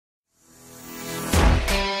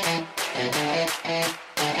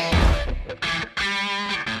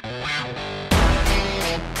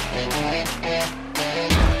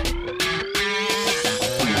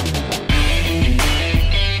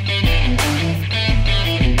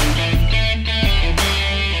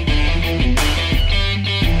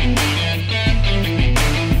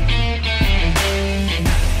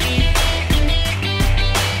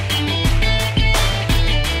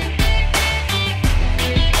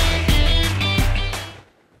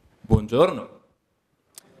Buongiorno.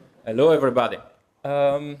 Hello, everybody.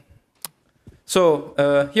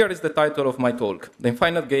 Here is the title of my talk, The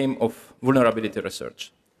Infinite Game of Vulnerability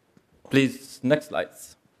Research. Please, next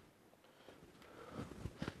slides.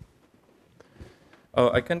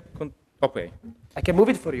 I can, okay. I can move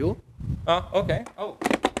it for you. Okay. Oh.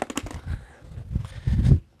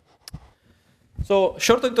 So,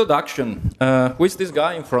 short introduction. Who is this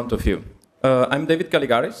guy in front of you? I'm David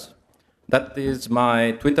Calligaris. That is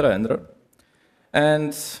my Twitter handle.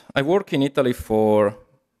 And I work in Italy for a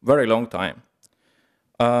very long time.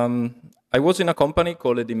 I was in a company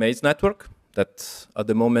called Emaze Network that at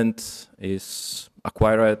the moment is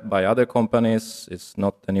acquired by other companies, is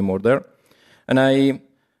not anymore there. And I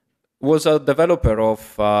was a developer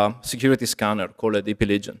of a security scanner called EP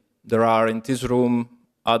Legion. There are in this room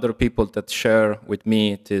other people that share with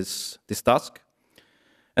me this task.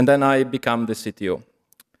 And then I became the CTO.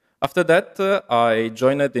 After that, I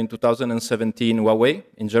joined in 2017 Huawei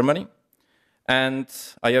in Germany. And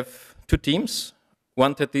I have two teams.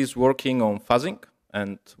 One that is working on fuzzing,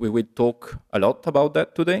 and we will talk a lot about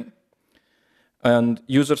that today, and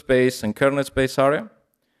user space and kernel space area.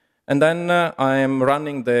 And then I am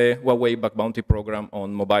running the Huawei bug bounty program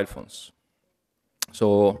on mobile phones.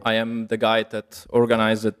 So I am the guy that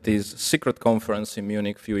organized this secret conference in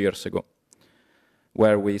Munich a few years ago,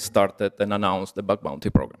 where we started and announced the bug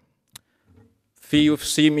bounty program. If you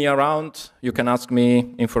see me around, you can ask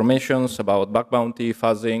me information about bug bounty,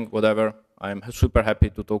 fuzzing, whatever. I'm super happy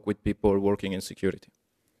to talk with people working in security.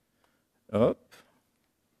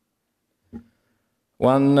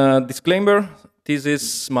 One disclaimer, this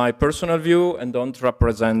is my personal view and don't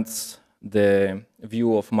represent the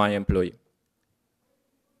view of my employee.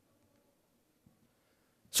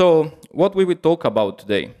 So what we will talk about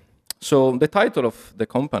today. So the title of the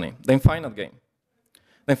company, The Infinite Game.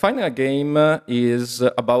 The Infinite Game is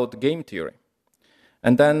about game theory.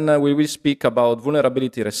 And then we will speak about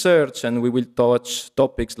vulnerability research, and we will touch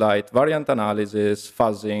topics like variant analysis,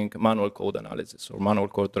 fuzzing, manual code analysis, or manual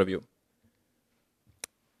code review.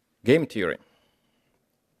 Game theory.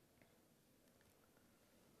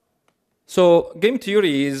 So game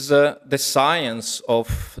theory is the science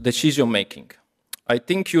of decision making. I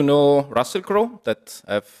think you know Russell Crowe, that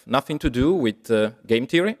have nothing to do with game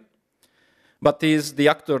theory, but is the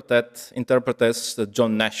actor that interprets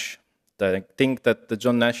John Nash. I think that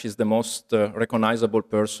John Nash is the most recognizable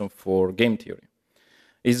person for game theory.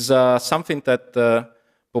 It's something that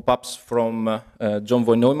pop-ups from John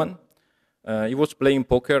von Neumann. He was playing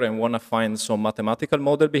poker and want to find some mathematical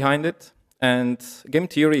model behind it. And game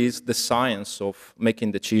theory is the science of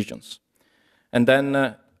making decisions. And then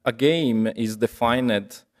a game is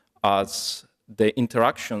defined as the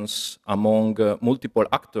interactions among multiple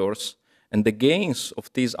actors, and the gains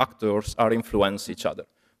of these actors are influence each other.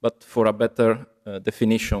 But for a better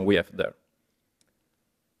definition we have there.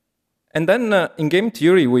 And then in game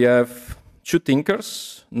theory we have two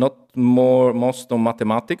thinkers, not most on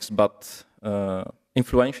mathematics, but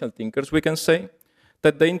influential thinkers, we can say,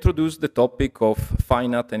 that they introduced the topic of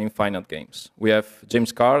finite and infinite games. We have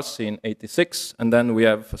James Cars in '86, and then we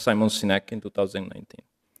have Simon Sinek in 2019.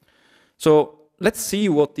 So let's see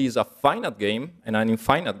what is a finite game and an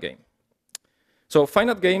infinite game. So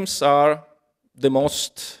finite games are the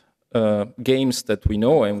most games that we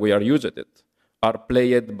know and we are used to it, are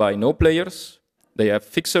played by no players. They have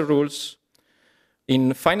fixed rules.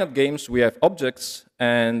 In finite games, we have objects,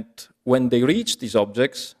 and when they reach these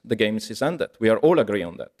objects, the game is ended. We are all agree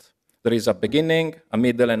on that. There is a beginning, a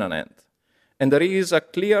middle, and an end. And there is a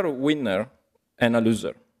clear winner and a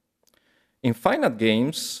loser. In finite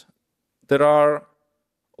games, there are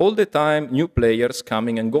all the time new players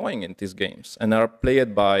coming and going in these games, and are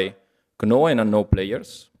played by know and unknown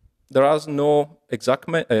players. There is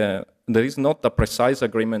not a precise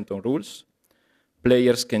agreement on rules.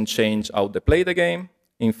 Players can change how they play the game,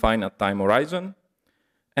 infinite time horizon,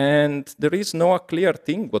 and there is no clear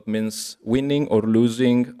thing what means winning or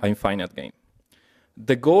losing an infinite game.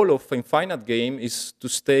 The goal of infinite game is to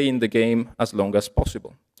stay in the game as long as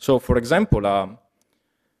possible. So, for example,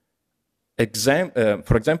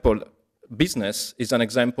 business is an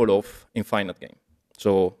example of infinite game.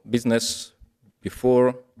 So business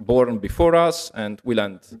born before us and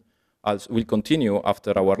will continue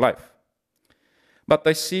after our life. But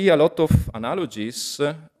I see a lot of analogies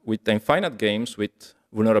with infinite games with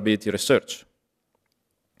vulnerability research.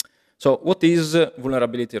 So what is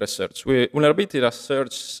vulnerability research? Vulnerability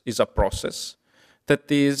research is a process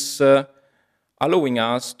that is allowing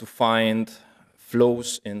us to find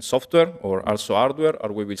flaws in software or also hardware,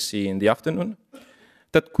 or we will see in the afternoon,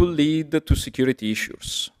 that could lead to security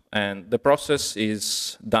issues. And the process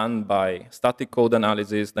is done by static code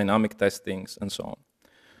analysis, dynamic testings, and so on.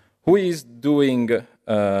 Who is doing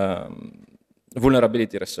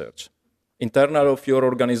vulnerability research? Internal of your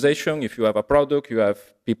organization, if you have a product, you have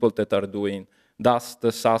people that are doing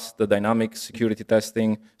DAST, SAST, dynamic security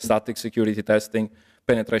testing, static security testing,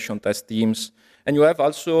 penetration test teams. And you have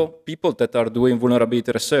also people that are doing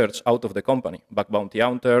vulnerability research out of the company, bug bounty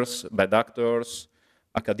hunters, bad actors,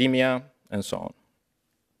 academia, and so on.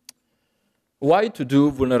 Why to do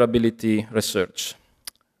vulnerability research?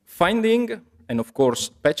 Finding and, of course,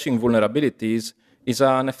 patching vulnerabilities is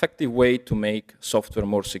an effective way to make software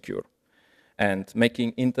more secure and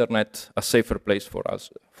making internet a safer place for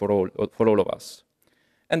us, for all of us.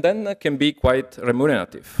 And then can be quite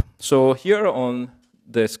remunerative. So here on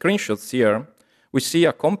the screenshots here, we see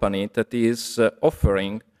a company that is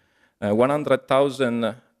offering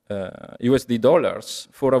 100,000 USD dollars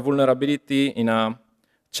for a vulnerability in a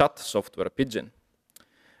chat software, Pigeon.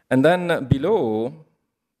 And then below,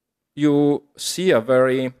 you see a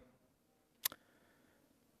very,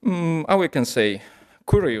 how we can say,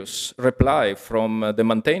 curious reply from the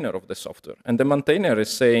maintainer of the software. And the maintainer is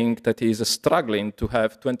saying that he is struggling to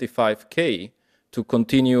have 25K to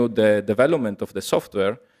continue the development of the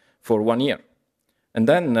software for 1 year. And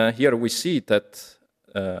then here we see that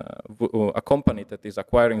a company that is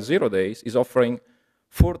acquiring 0 days is offering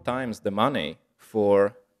 4 times the money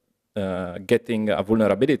for getting a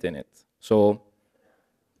vulnerability in it. So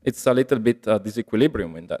it's a little bit a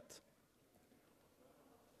disequilibrium in that.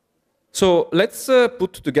 So let's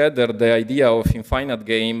put together the idea of infinite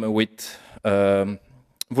game with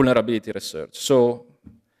vulnerability research. So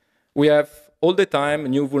we have all the time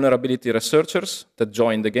new vulnerability researchers that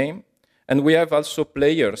join the game, and we have also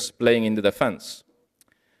players playing in the defense.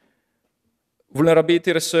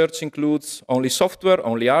 Vulnerability research includes only software,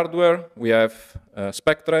 only hardware. We have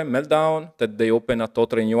Spectre, Meltdown, that they open a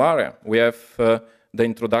totally new area. We have the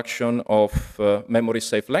introduction of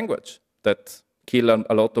memory-safe language that kill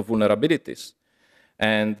a lot of vulnerabilities.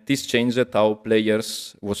 And this changed how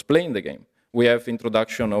players was playing the game. We have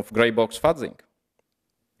introduction of gray box fuzzing.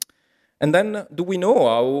 And then do we know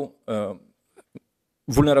how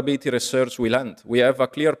vulnerability research will end? We have a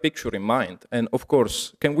clear picture in mind. And of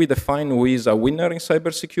course, can we define who is a winner in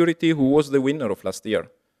cybersecurity? Who was the winner of last year?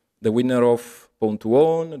 The winner of Pwn 2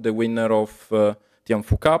 Own, the winner of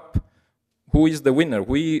Tianfu Cup. Who is the winner?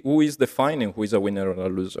 Who is defining who is a winner or a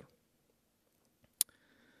loser?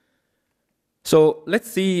 So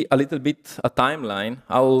let's see a little bit a timeline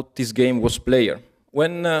how this game was played.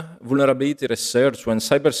 When vulnerability research, when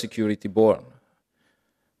cybersecurity born,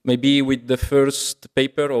 maybe with the first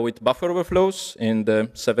paper or with buffer overflows in the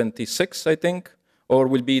 76, I think, or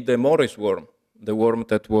will be the Morris worm, the worm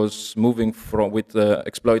that was moving from with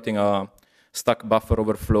exploiting a stack buffer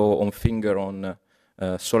overflow on finger on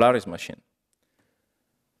Solaris machine.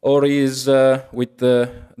 Or is with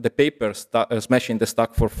the paper smashing the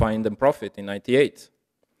stack for find and profit in 98.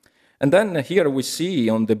 And then here we see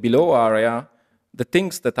on the below area the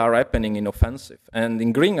things that are happening in offensive. And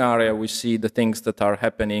in green area, we see the things that are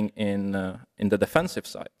happening in the defensive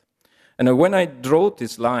side. And when I draw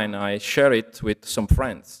this line, I share it with some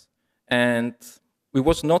friends. And we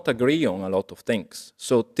was not agree on a lot of things.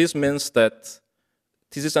 So this means that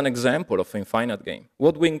this is an example of infinite game.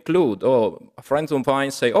 What we include, friends of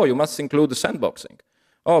mine say, you must include the sandboxing.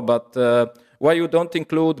 But why you don't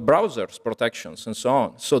include browsers protections and so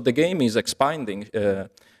on? So the game is expanding,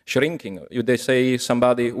 shrinking. They say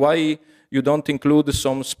somebody, why you don't include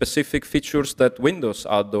some specific features that Windows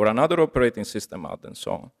add or another operating system add and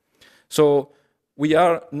so on. So we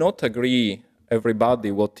are not agree,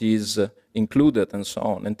 everybody, what is included and so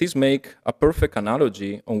on. And this make a perfect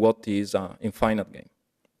analogy on what is an infinite game.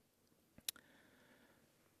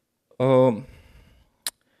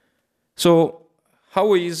 So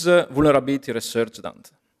how is vulnerability research done?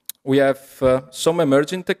 We have some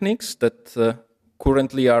emerging techniques that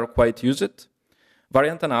currently are quite used.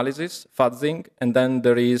 Variant analysis, fuzzing, and then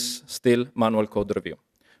there is still manual code review.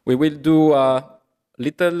 We will do a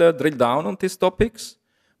little drill down on these topics,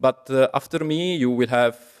 but after me, you will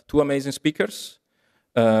have 2 amazing speakers.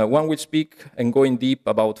 One will speak and go in deep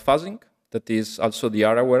about fuzzing. That is also the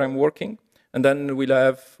area where I'm working. And then we'll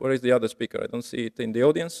have, where is the other speaker? I don't see it in the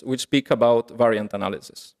audience. We'll speak about variant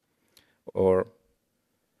analysis or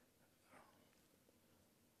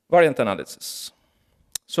variant analysis.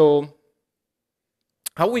 So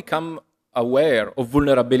how we become aware of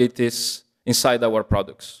vulnerabilities inside our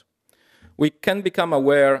products? We can become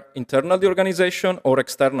aware internal to the organization or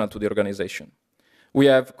external to the organization. We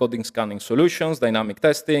have coding scanning solutions, dynamic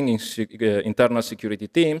testing, internal security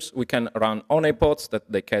teams. We can run honeypots that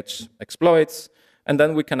they catch exploits, and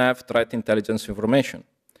then we can have threat intelligence information.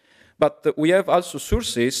 But we have also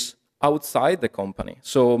sources outside the company.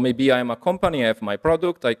 So maybe I'm a company, I have my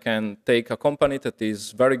product, I can take a company that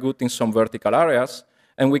is very good in some vertical areas,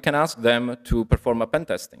 and we can ask them to perform a pen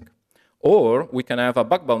testing. Or we can have a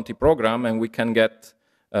bug bounty program, and we can get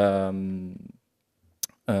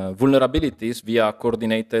vulnerabilities via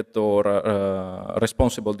coordinated or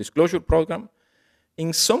responsible disclosure program.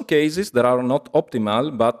 In some cases, they are not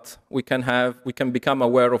optimal, but we can become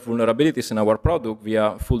aware of vulnerabilities in our product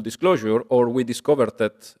via full disclosure, or we discover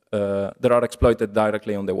that they are exploited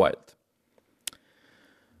directly on the wild.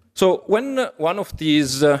 So when one of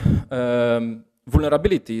these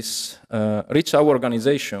vulnerabilities reach our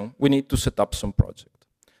organization, we need to set up some project.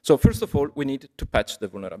 So first of all, we need to patch the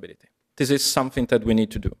vulnerability. This is something that we need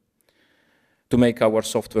to do to make our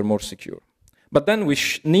software more secure. But then we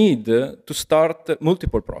need to start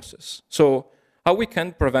multiple processes. So how we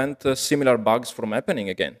can prevent similar bugs from happening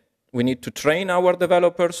again? We need to train our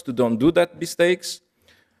developers to don't do that mistakes.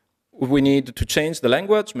 We need to change the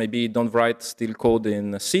language. Maybe don't write still code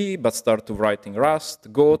in C, but start to write in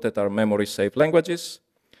Rust, Go, that are memory-safe languages.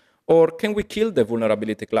 Or can we kill the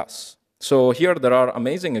vulnerability class? So here there are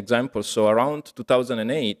amazing examples. So around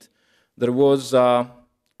 2008, there was a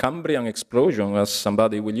Cambrian explosion, as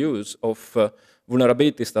somebody will use, of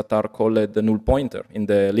vulnerabilities that are called the null pointer in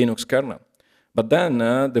the Linux kernel. But then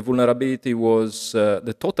the vulnerability was,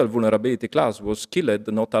 the total vulnerability class was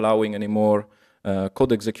killed, not allowing any more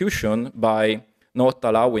code execution by not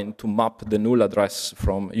allowing to map the null address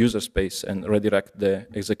from user space and redirect the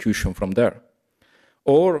execution from there.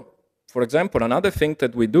 Or, for example, another thing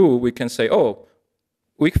that we do, we can say, oh,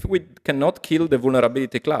 if we cannot kill the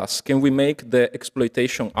vulnerability class, can we make the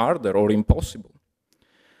exploitation harder or impossible?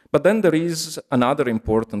 But then there is another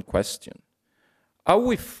important question. How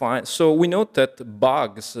we find, so we know that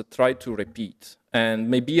bugs try to repeat,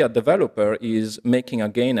 and maybe a developer is making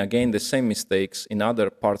again the same mistakes in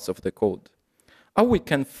other parts of the code. How we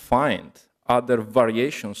can find other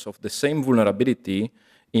variations of the same vulnerability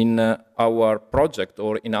in our project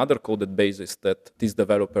or in other coded bases that this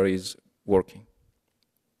developer is working?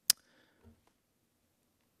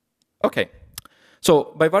 Okay,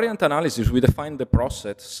 so by variant analysis, we define the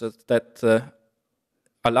process that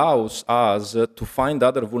allows us to find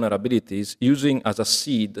other vulnerabilities using as a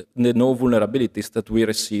seed the no vulnerabilities that we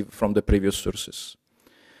receive from the previous sources.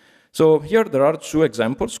 So here there are two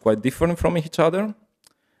examples quite different from each other.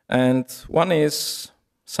 And one is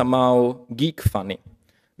somehow geek funny,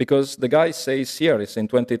 because the guy says here is in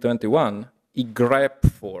 2021, he grep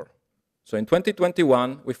for. So in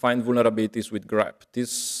 2021, we find vulnerabilities with grep.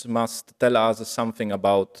 This must tell us something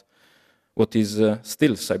about what is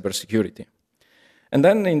still cybersecurity. And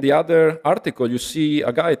then in the other article, you see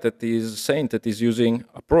a guy that is saying that he's using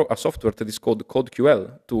a software that is called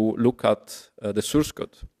CodeQL to look at the source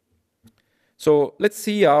code. So let's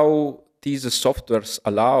see how these softwares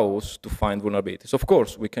allow us to find vulnerabilities. Of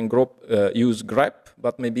course, we can use grep,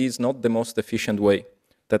 but maybe it's not the most efficient way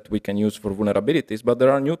that we can use for vulnerabilities, but there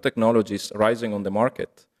are new technologies rising on the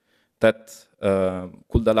market that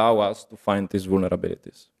could allow us to find these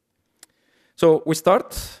vulnerabilities. So we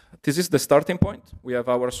start, this is the starting point. We have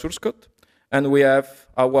our source code, and we have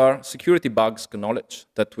our security bugs knowledge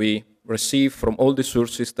that we receive from all the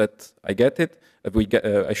sources that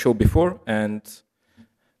I showed before, and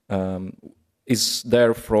is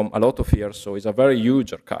there from a lot of years, so it's a very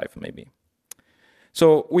huge archive maybe.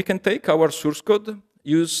 So we can take our source code,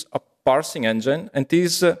 use a parsing engine, and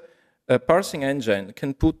this parsing engine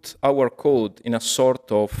can put our code in a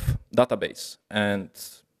sort of database and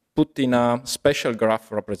put in a special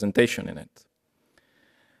graph representation in it.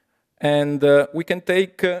 And we can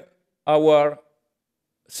take our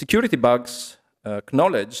security bugs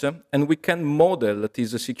knowledge, and we can model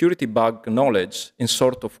this security bug knowledge in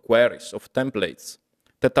sort of queries, of templates,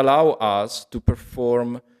 that allow us to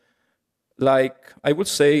perform like, I would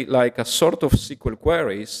say, like a sort of SQL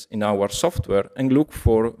queries in our software and look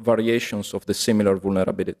for variations of the similar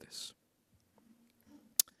vulnerabilities.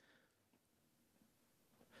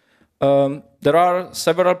 There are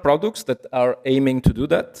several products that are aiming to do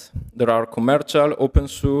that. There are commercial, open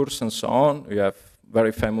source, and so on. We have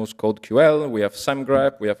very famous CodeQL, we have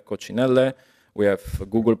SamGrep, we have Coccinelle, we have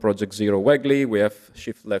Google Project Zero Wegley, we have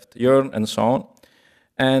Shift Left Yearn, and so on.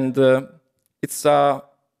 And it's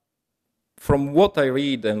from what I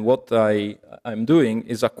read and what I'm doing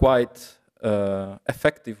is a quite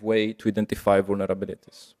effective way to identify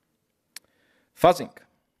vulnerabilities. Fuzzing.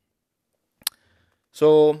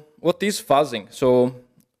 So what is fuzzing? So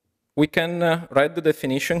we can write the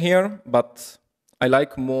definition here, but I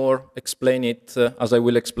like more explain it as I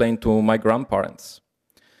will explain to my grandparents.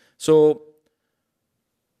 So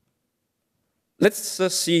let's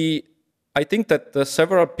see. I think that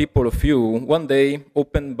several people of you one day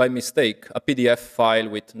opened by mistake a PDF file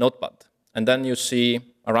with Notepad, and then you see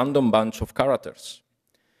a random bunch of characters.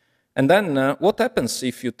 And then what happens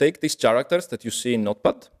if you take these characters that you see in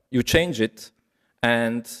Notepad, you change it,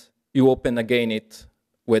 and you open again it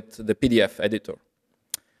with the PDF editor?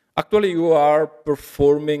 Actually, you are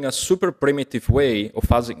performing a super primitive way of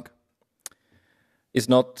fuzzing. It's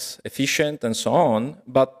not efficient and so on,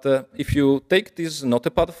 but if you take this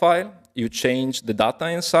Notepad file, you change the data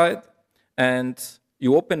inside, and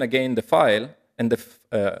you open again the file, and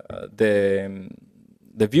the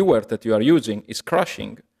viewer that you are using is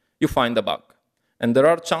crashing, you find a bug. And there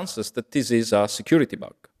are chances that this is a security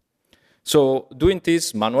bug. So doing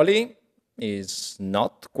this manually is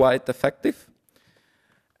not quite effective,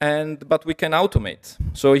 but we can automate.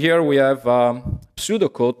 So here we have a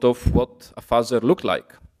pseudocode of what a fuzzer looks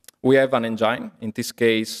like. We have an engine, in this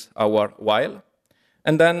case our while,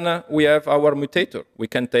 and then we have our mutator. We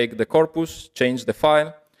can take the corpus, change the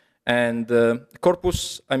file, and the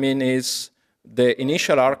corpus, I mean, is the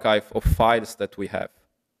initial archive of files that we have.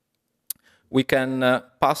 We can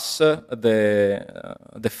pass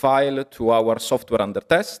the file to our software under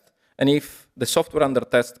test, and if the software under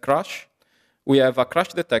test crash, we have a crash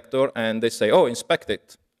detector, and they say, oh, inspect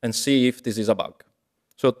it, and see if this is a bug.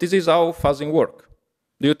 So this is how fuzzing works.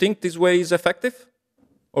 Do you think this way is effective,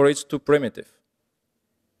 or it's too primitive?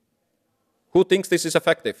 Who thinks this is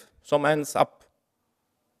effective? Some hands up.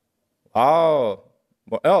 Oh,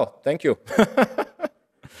 thank you.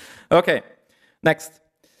 Okay, next.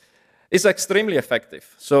 It's extremely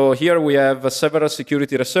effective. So here we have several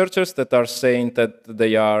security researchers that are saying that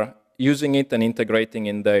they are using it and integrating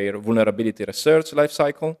in their vulnerability research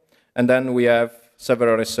lifecycle. And then we have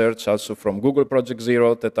several research also from Google Project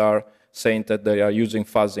Zero that are saying that they are using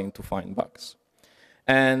fuzzing to find bugs.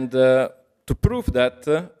 And to prove that,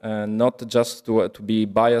 not just to be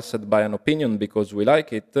biased by an opinion because we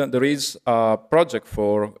like it, there is a project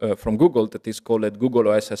from Google that is called Google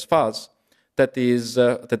OS Fuzz that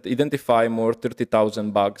identify more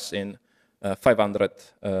 30,000 bugs in 500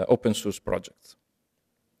 open source projects.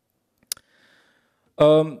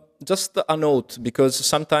 Just a note, because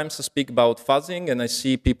sometimes I speak about fuzzing and I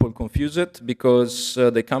see people confuse it because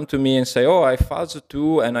they come to me and say, oh, I fuzz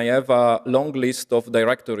too, and I have a long list of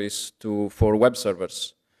directories for web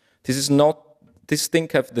servers. This thing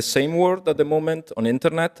have the same word at the moment on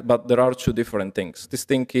internet, but there are two different things. This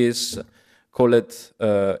thing is called,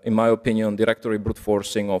 in my opinion, directory brute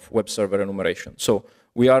forcing of web server enumeration. So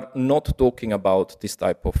we are not talking about this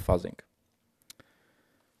type of fuzzing.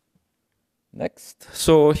 Next.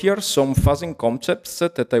 So here are some fuzzing concepts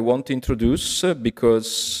that I want to introduce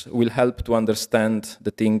because will help to understand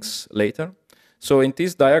the things later. So in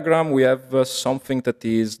this diagram, we have something that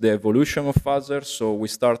is the evolution of fuzzers. So we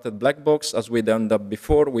started black box as we done that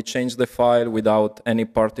before. We changed the file without any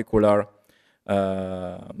particular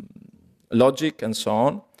logic and so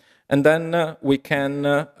on. And then we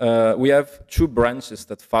have two branches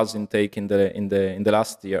that fuzzing take in the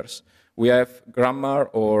last years. We have grammar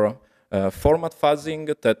or format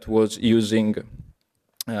fuzzing that was using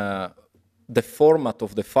the format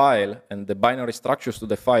of the file and the binary structures to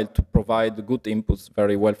the file to provide good inputs,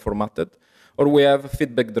 very well formatted. Or we have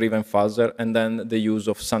feedback-driven fuzzer and then the use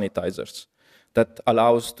of sanitizers that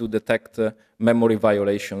allows to detect memory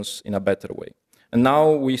violations in a better way. And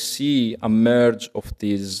now we see a merge of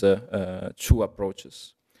these two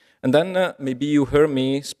approaches. And then maybe you heard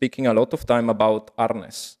me speaking a lot of time about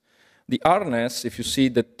harness. The harness, if you see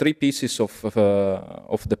the three pieces of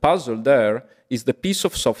the puzzle there, is the piece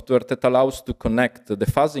of software that allows to connect the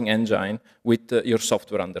fuzzing engine with your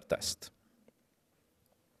software under test.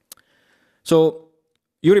 So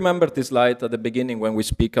you remember this slide at the beginning when we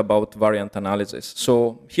speak about variant analysis.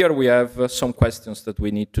 So here we have some questions that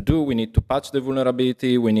we need to do. We need to patch the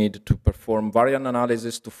vulnerability. We need to perform variant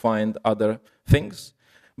analysis to find other things.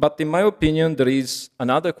 But in my opinion, there is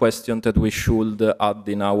another question that we should add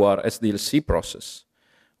in our SDLC process.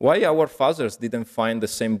 Why our fuzzers didn't find the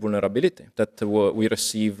same vulnerability that we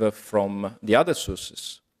receive from the other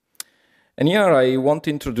sources? And here I want to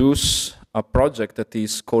introduce a project that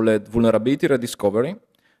is called Vulnerability Rediscovery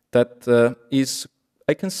that is,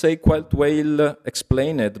 I can say, quite well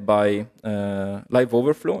explained by Live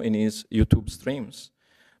Overflow in his YouTube streams.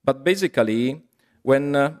 But basically,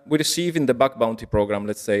 when we receive in the bug bounty program,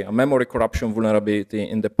 let's say, a memory corruption vulnerability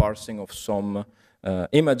in the parsing of some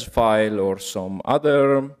image file or some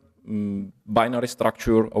other binary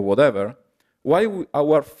structure or whatever, why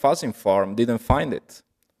our fuzzing farm didn't find it?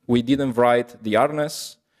 We didn't write the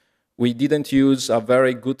harness. We didn't use a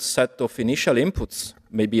very good set of initial inputs,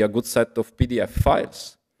 maybe a good set of PDF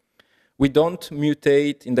files. We don't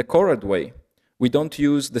mutate in the correct way. We don't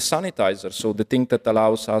use the sanitizer, so the thing that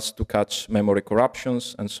allows us to catch memory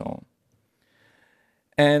corruptions and so on.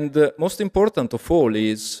 And most important of all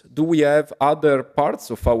is, do we have other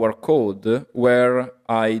parts of our code where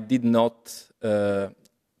I did not,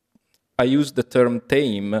 I used the term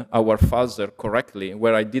tame our fuzzer correctly,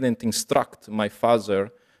 where I didn't instruct my fuzzer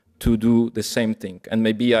to do the same thing. And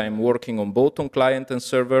maybe I'm working on both on client and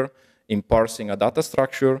server in parsing a data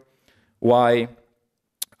structure, why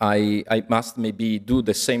I must maybe do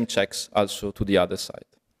the same checks also to the other side.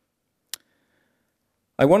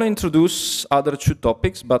 I want to introduce other two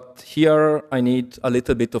topics, but here I need a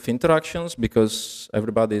little bit of interactions because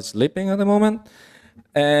everybody is sleeping at the moment.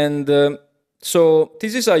 And so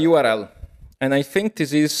this is a URL. And I think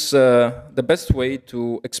this is the best way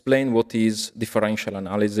to explain what is differential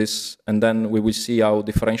analysis, and then we will see how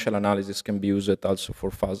differential analysis can be used also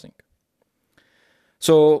for fuzzing.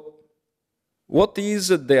 So what is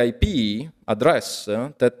the IP address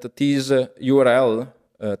that this URL,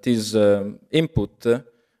 this input,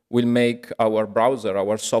 will make our browser,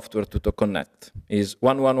 our software to connect? Is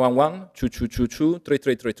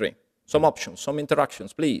 1111.2222.3333. Some options, some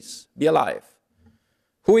interactions, please, be alive.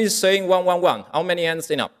 Who is saying 111? How many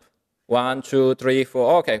hands in up? 1, 2, 3,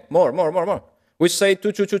 4. Okay, more. We say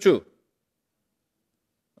 2222.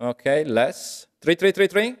 Okay, less.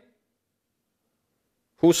 3333.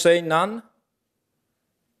 Who say none?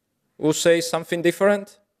 Who say something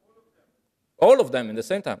different? All of them in the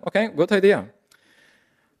same time. Okay, good idea.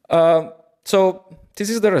 So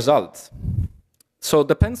this is the result. So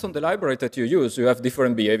depends on the library that you use, you have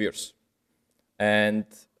different behaviors. And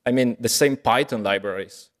I mean, the same Python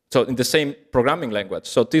libraries, so in the same programming language.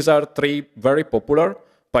 So these are three very popular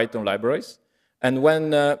Python libraries. And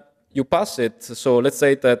when you pass it, so let's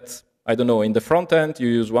say that, I don't know, in the front end, you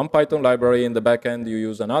use one Python library, in the back end, you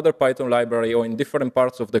use another Python library, or in different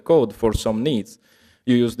parts of the code for some needs,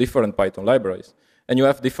 you use different Python libraries. And you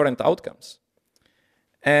have different outcomes.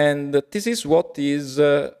 And this is what is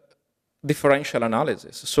differential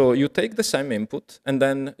analysis. So you take the same input, and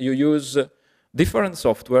then you use different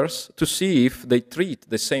softwares to see if they treat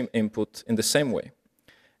the same input in the same way.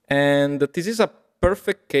 And this is a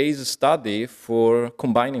perfect case study for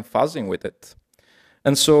combining fuzzing with it.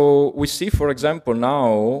 And so we see, for example,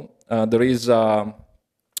 now there is a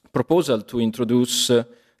proposal to introduce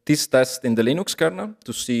this test in the Linux kernel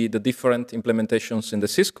to see the different implementations in the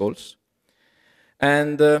syscalls.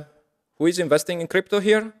 And who is investing in crypto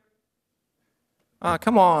here? Ah,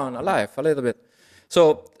 come on, alive, a little bit.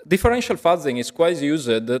 So differential fuzzing is quite used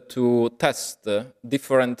to test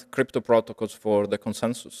different crypto protocols for the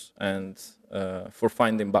consensus and for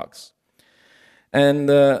finding bugs. And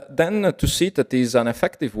then to see that is an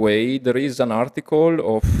effective way, there is an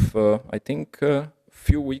article of, I think,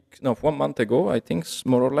 few weeks, no, 1 month ago, I think,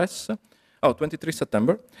 more or less, 23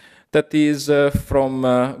 September, that is from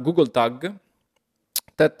Google Tag,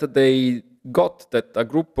 that they got that a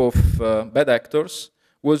group of bad actors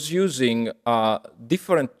was using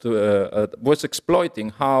was exploiting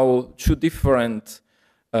how two different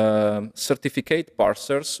certificate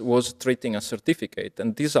parsers was treating a certificate,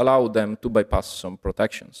 and this allowed them to bypass some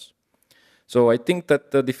protections. So I think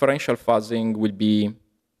that the differential fuzzing will be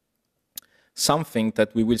something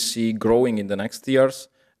that we will see growing in the next years,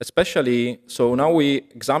 especially, so now we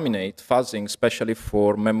examine fuzzing, especially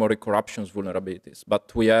for memory corruptions vulnerabilities,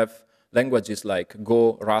 but we have languages like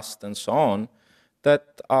Go, Rust, and so on,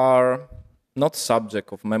 that are not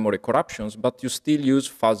subject of memory corruptions, but you still use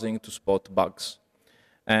fuzzing to spot bugs.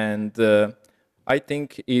 And I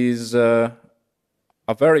think is a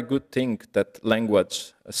very good thing that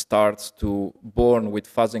language starts to born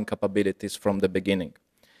with fuzzing capabilities from the beginning.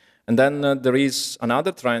 And then there is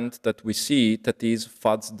another trend that we see that is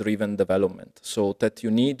fuzz-driven development, so that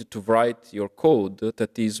you need to write your code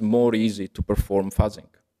that is more easy to perform fuzzing.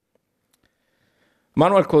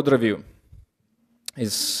 Manual code review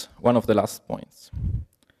is one of the last points.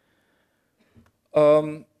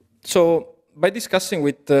 So by discussing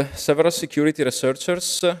with several security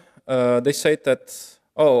researchers, they say that,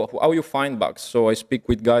 oh, how you find bugs? So I speak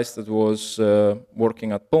with guys that was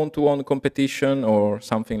working at Pwn2Own competition or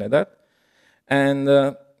something like that. And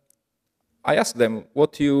I asked them,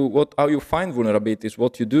 how you find vulnerabilities,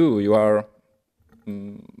 what you do.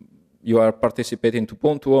 You are participating to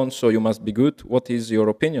Pwn2Own, so you must be good. What is your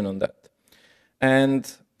opinion on that?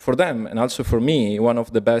 And for them, and also for me, one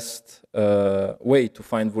of the best way to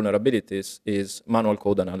find vulnerabilities is manual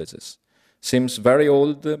code analysis. Seems very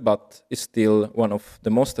old, but is still one of the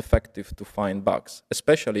most effective to find bugs,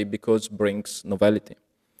 especially because it brings novelty.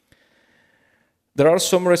 There are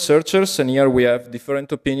some researchers, and here we have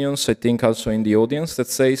different opinions, I think also in the audience, that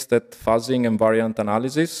says that fuzzing and variant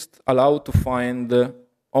analysis allow to find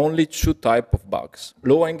only two types of bugs.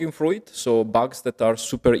 Low-hanging fruit, so bugs that are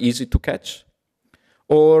super easy to catch,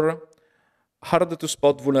 or hard to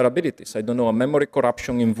spot vulnerabilities. I don't know, a memory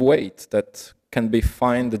corruption in V8 that can be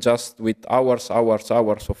found just with hours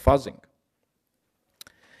of fuzzing.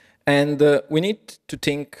 And we need to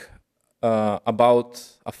think about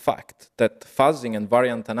a fact that fuzzing and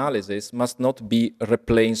variant analysis must not be a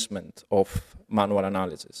replacement of manual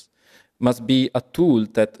analysis. It must be a tool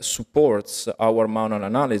that supports our manual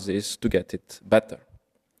analysis to get it better.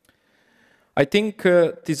 I think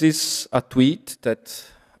this is a tweet that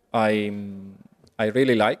I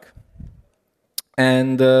really like,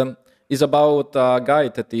 and is about a guy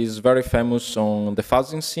that is very famous on the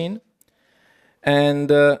fuzzing scene,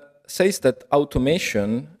 and says that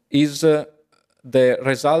automation is the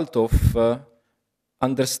result of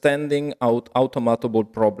understanding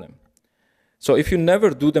automatable problem. So if you never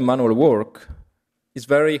do the manual work, it's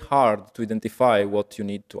very hard to identify what you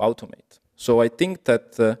need to automate. So I think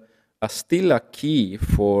that still a key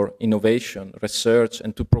for innovation, research,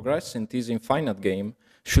 and to progress in this infinite game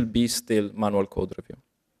should be still manual code review.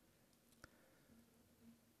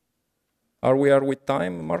 Are we with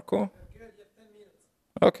time, Marco?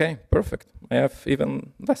 Okay, perfect. I have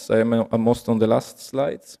even less. I am almost on the last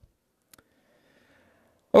slides.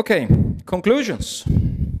 Okay, conclusions.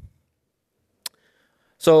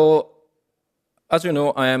 So, as you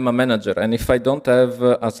know, I am a manager, and if I don't have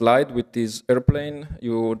a slide with this airplane,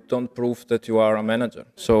 you don't prove that you are a manager.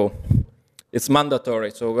 So, it's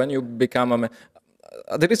mandatory. So when you become a manager,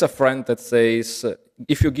 there is a friend that says,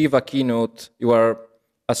 if you give a keynote, you are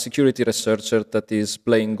a security researcher that is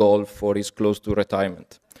playing golf or is close to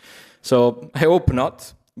retirement. So I hope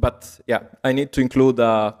not, but yeah, I need to include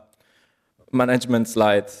a management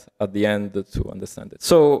slide at the end to understand it.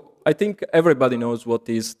 So I think everybody knows what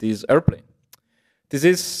is this airplane. This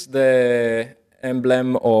is the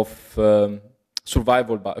emblem of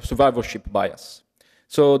survivorship bias.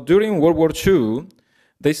 So during World War II,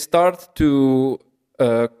 they start to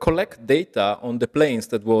collect data on the planes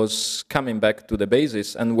that was coming back to the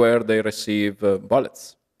bases and where they receive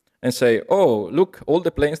bullets. And say, oh, look, all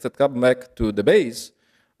the planes that come back to the base,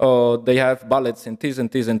 they have bullets in this and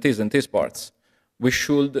this and this and these parts. We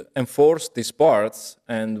should enforce these parts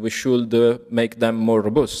and we should make them more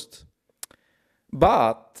robust.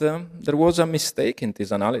 But there was a mistake in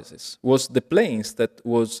this analysis. It was the planes that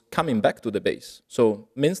was coming back to the base. So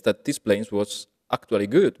means that these planes was actually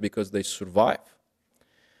good because they survived.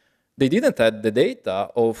 They didn't have the data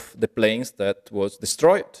of the planes that was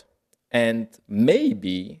destroyed. And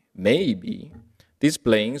maybe these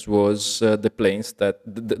planes was the planes that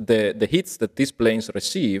the hits that these planes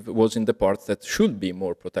receive was in the parts that should be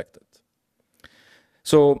more protected.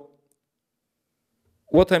 So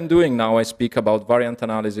what I'm doing now, I speak about variant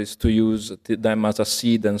analysis to use them as a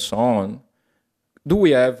seed and so on. Do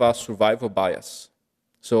we have a survival bias?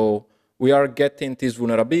 So we are getting these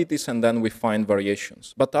vulnerabilities and then we find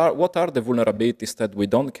variations. But what are the vulnerabilities that we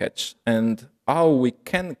don't catch? And how we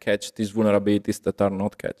can catch these vulnerabilities that are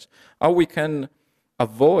not catched? How we can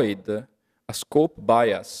avoid a scope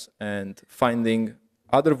bias and finding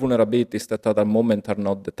other vulnerabilities that at the moment are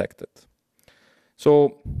not detected.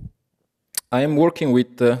 So I am working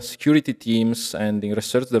with security teams and in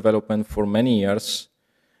research development for many years,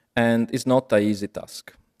 and it's not an easy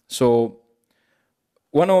task. So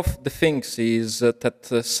one of the things is that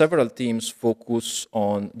several teams focus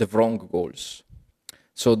on the wrong goals.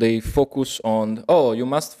 So they focus on, oh, you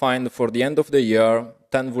must find for the end of the year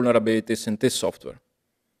 10 vulnerabilities in this software.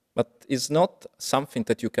 But it's not something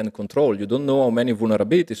that you can control. You don't know how many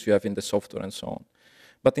vulnerabilities you have in the software and so on.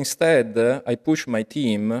 But instead, I push my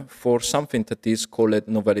team for something that is called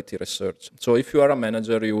novelty research. So if you are a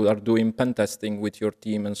manager, you are doing pen testing with your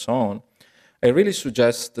team and so on, I really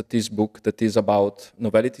suggest that this book that is about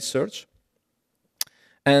novelty search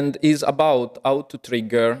and is about how to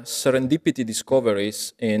trigger serendipity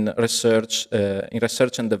discoveries in research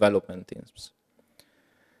and development teams.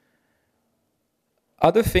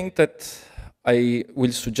 Other thing that I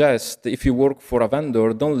will suggest, if you work for a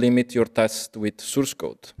vendor, don't limit your test with source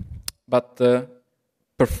code, but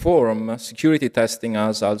perform security testing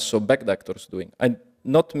as also backdectors doing. I'm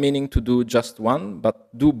not meaning to do just one,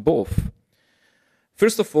 but do both.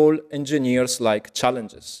 First of all, engineers like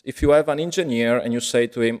challenges. If you have an engineer and you say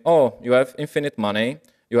to him, oh, you have infinite money,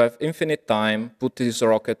 you have infinite time, put this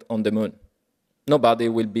rocket on the moon. Nobody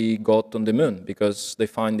will be got on the moon because they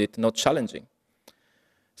find it not challenging.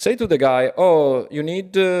 Say to the guy, oh,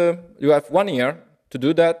 you have 1 year to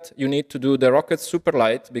do that. You need to do the rocket super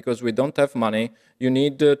light because we don't have money. You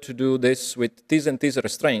need to do this with these and these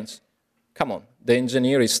restraints. Come on, the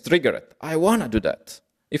engineer is triggered. I want to do that.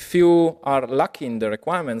 If you are lacking the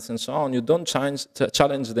requirements and so on, you don't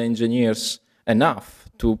challenge the engineers enough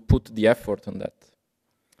to put the effort on that.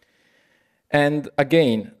 And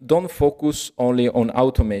again, don't focus only on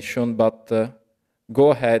automation, but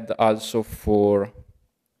go ahead also for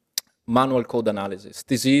manual code analysis.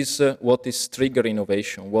 This is what is trigger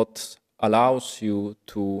innovation, what allows you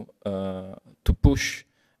to push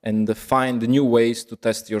and find new ways to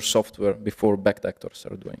test your software before bad actors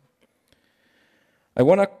are doing. I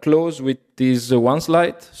want to close with this one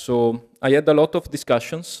slide. So I had a lot of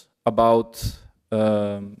discussions about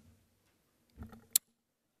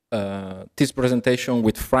this presentation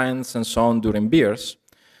with friends and so on during beers.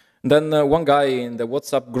 And then one guy in the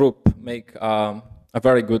WhatsApp group make a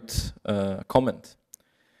very good comment.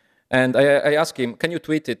 And I asked him, can you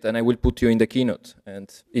tweet it and I will put you in the keynote? And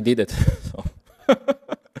he did it.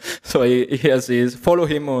 So he has his, follow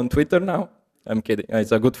him on Twitter now. I'm kidding,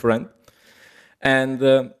 he's a good friend. And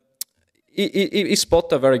he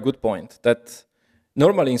spotted a very good point that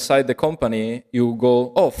normally inside the company you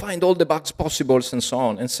go, oh, find all the bugs possible and so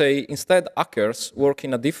on, and say instead hackers work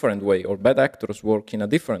in a different way or bad actors work in a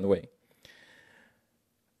different way.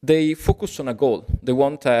 They focus on a goal. They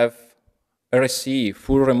want to have RSE,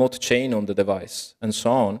 full remote chain on the device, and so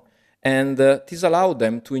on. And this allows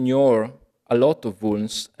them to ignore a lot of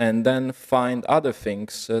vulns and then find other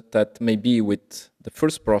things that maybe with the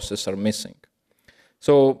first process are missing.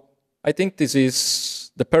 So I think this is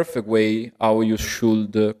the perfect way how you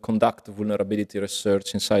should conduct vulnerability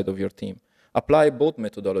research inside of your team. Apply both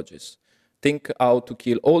methodologies. Think how to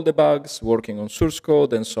kill all the bugs, working on source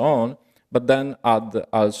code and so on, but then add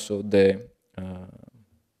also the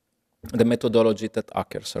methodology that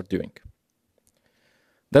hackers are doing.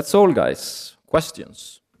 That's all, guys.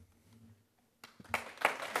 Questions?